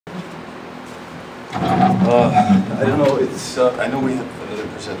I don't know, it's, I know we have another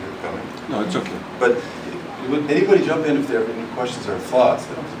presenter coming. No, it's okay. But would anybody jump in if they have any questions or thoughts?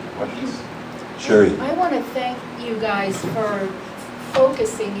 They don't have any questions. Sherry. I want to thank you guys for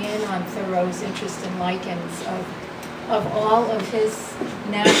focusing in on Thoreau's interest in lichens. Of all of his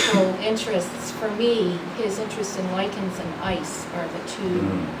natural interests, for me, his interest in lichens and ice are the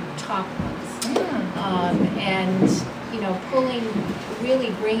two top ones. And, you know, really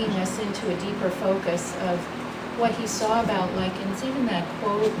bringing us into a deeper focus of what he saw about lichens, even that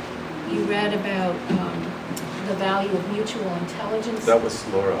quote you read about the value of mutual intelligence. That was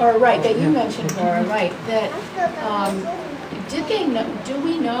Laura. Or, right, that you mentioned, Laura, right. That, did they know, do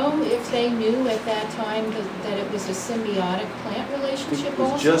we know if they knew at that time that it was a symbiotic plant relationship also?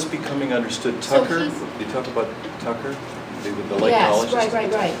 It was just becoming understood. Tucker, they talk about Tucker, the lichenologist.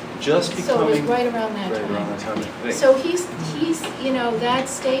 Yes, right. Just becoming. So it was right around that time. Right around that time, I think. So he's, you know, that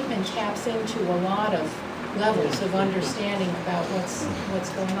statement taps into a lot of levels of understanding about what's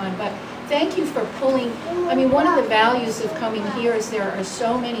going on. But thank you for pulling, I mean, one of the values of coming here is there are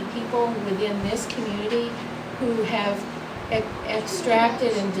so many people within this community who have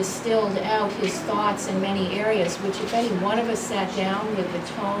extracted and distilled out his thoughts in many areas, which if any one of us sat down with the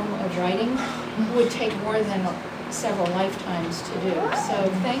tome of writing would take more than several lifetimes to do. So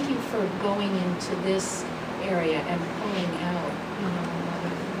thank you for going into this area and pulling out, you know, a lot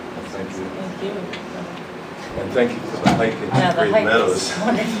of it. Thank you. Thank you. And thank you for the hike in the Great hike Meadows.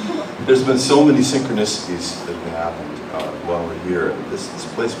 There's been so many synchronicities that have happened while we're here. This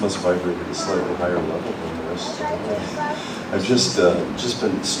place must vibrate at a slightly higher level than the rest of the world. I've just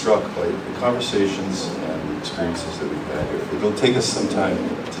been struck by the conversations and the experiences that we've had here. It'll take us some time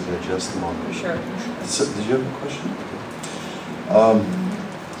to digest them all. For sure. So, did you have a question?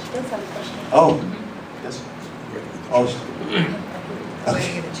 She does have a question. Oh, yes. Oh,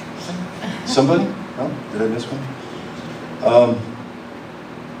 okay. Somebody? No? Did I miss one?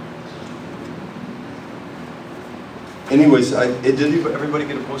 Anyways, did everybody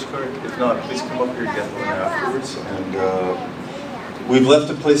get a postcard? If not, please come up here and get one afterwards. And we've left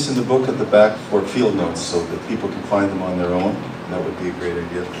a place in the book at the back for field notes so that people can find them on their own. That would be a great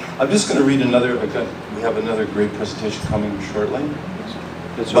idea. I'm just going to read another. We have another great presentation coming shortly.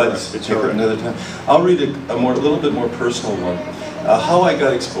 It's But right. take it another time. I'll read a little bit more personal one. How I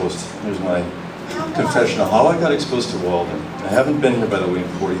got exposed. Here's my confession of how I got exposed to Walden. I haven't been here, by the way, in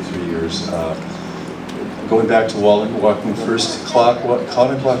 43 years. Going back to Walden, walking first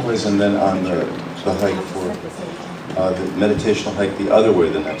counterclockwise and then on the hike for the meditational hike the other way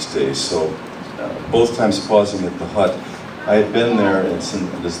the next day. So both times pausing at the hut. I had been there, and this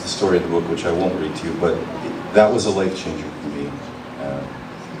is the story of the book, which I won't read to you, but that was a life changer for me.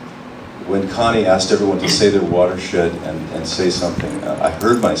 When Connie asked everyone to say their watershed and say something, I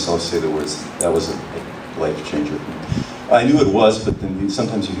heard myself say the words. That was a life changer for me. I knew it was, but then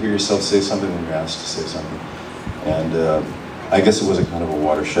sometimes you hear yourself say something when you're asked to say something. And I guess it was a kind of a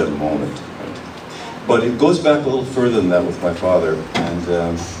watershed moment. Right? But it goes back a little further than that with my father,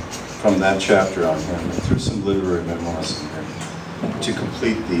 and from that chapter on him, through some literary memoirs in here, to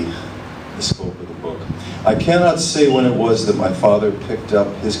complete the scope of the book. I cannot say when it was that my father picked up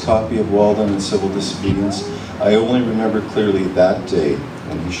his copy of Walden and Civil Disobedience. I only remember clearly that day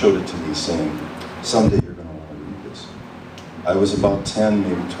when he showed it to me, saying, "Someday you're going to want to read this." I was about 10,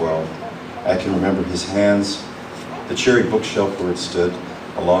 maybe 12. I can remember his hands, the cherry bookshelf where it stood,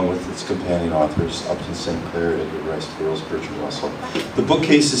 along with its companion authors, Upton St. Clair, Edgar Rice Burroughs, Bertrand Russell. The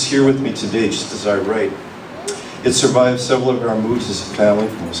bookcase is here with me today, just as I write. It survived several of our moves as a family,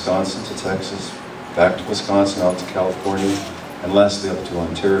 from Wisconsin to Texas, back to Wisconsin, out to California, and lastly up to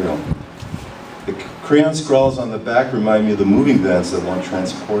Ontario. The crayon scrawls on the back remind me of the moving vans that one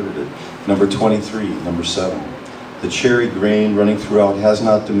transported it. Number 23, number 7. The cherry grain running throughout has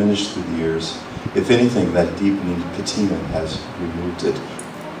not diminished through the years. If anything, that deepening patina has removed it.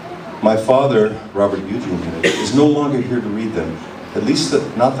 My father, Robert Eugene Hinich, is no longer here to read them, at least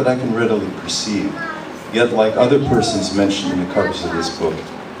not that I can readily perceive. Yet, like other persons mentioned in the covers of this book,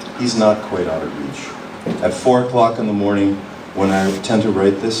 he's not quite out of reach. At 4 o'clock in the morning, when I tend to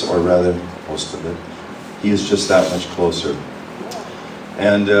write this, or rather, most of it, he is just that much closer.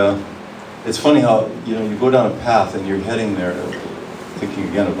 And it's funny how, you know, you go down a path and you're heading there, thinking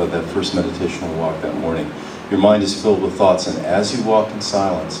again about that first meditational walk that morning. Your mind is filled with thoughts, and as you walk in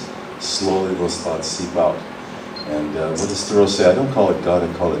silence, slowly those thoughts seep out. And what does Thoreau say? I don't call it God,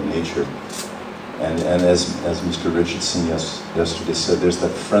 I call it nature. And as Mr. Richardson yesterday said, there's that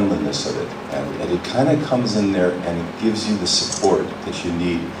friendliness of it. And it kind of comes in there and it gives you the support that you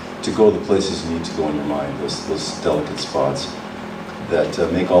need to go the places you need to go in your mind, those delicate spots that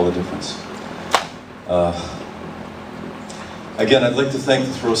make all the difference. Again, I'd like to thank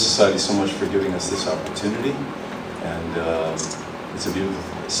the Thoreau Society so much for giving us this opportunity, and it's a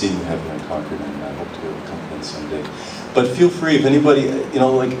beautiful scene we have here in Concord, and I hope to be able to come again someday. But feel free, if anybody, you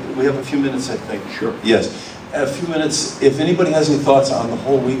know, like, we have a few minutes, I think. Sure. Yes, a few minutes. If anybody has any thoughts on the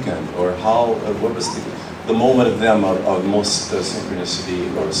whole weekend, or how, what was the moment of them of most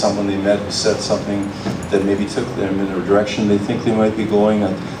synchronicity, or someone they met who said something that maybe took them in a direction they think they might be going.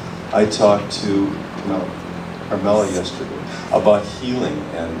 I talked to Carmela yesterday about healing,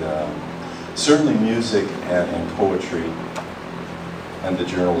 and certainly music and poetry and the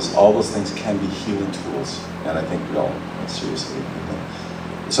journals, all those things can be healing tools, and I think we all seriously need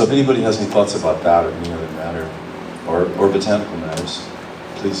them. So if anybody has any thoughts about that or any other matter, or botanical matters,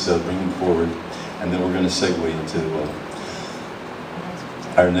 please bring them forward, and then we're going to segue into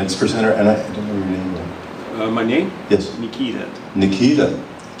our next presenter, and I don't know your name. My name? Yes. Nikita. Nikita.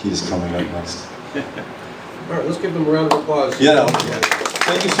 Nikita's coming up next. All right, let's give them a round of applause. Yeah, okay.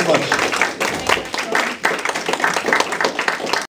 Thank you so much.